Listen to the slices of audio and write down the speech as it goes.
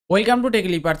Welcome to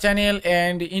TechLeaper channel,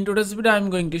 and in today's video I'm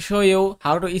going to show you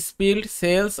how to Spilt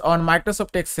sales on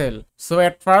Microsoft Excel. So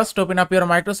at first open up your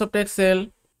Microsoft Excel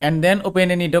and then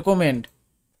open any document.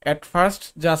 At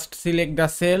first just select the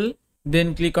cell,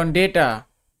 then click on data,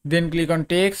 then click on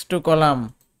text to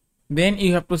column. Then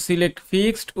you have to select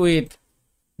fixed width,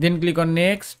 then click on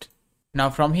next. Now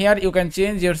from here you can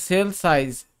change your cell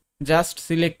size. Just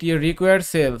select your required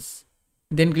cells,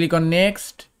 then click on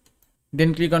next,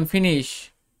 then click on finish.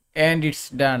 And it's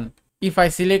done. If I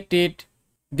select it,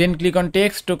 then click on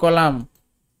text to column,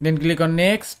 then click on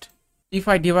next. If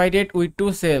I divide it with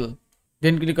 2 cells,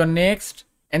 then click on next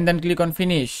and then click on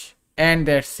finish, and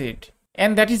that's it.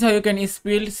 And that is how you can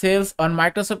Spilt sales on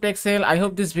Microsoft Excel. I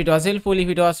hope this video was helpful. If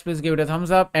it was, please give it a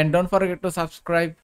thumbs up and don't forget to subscribe.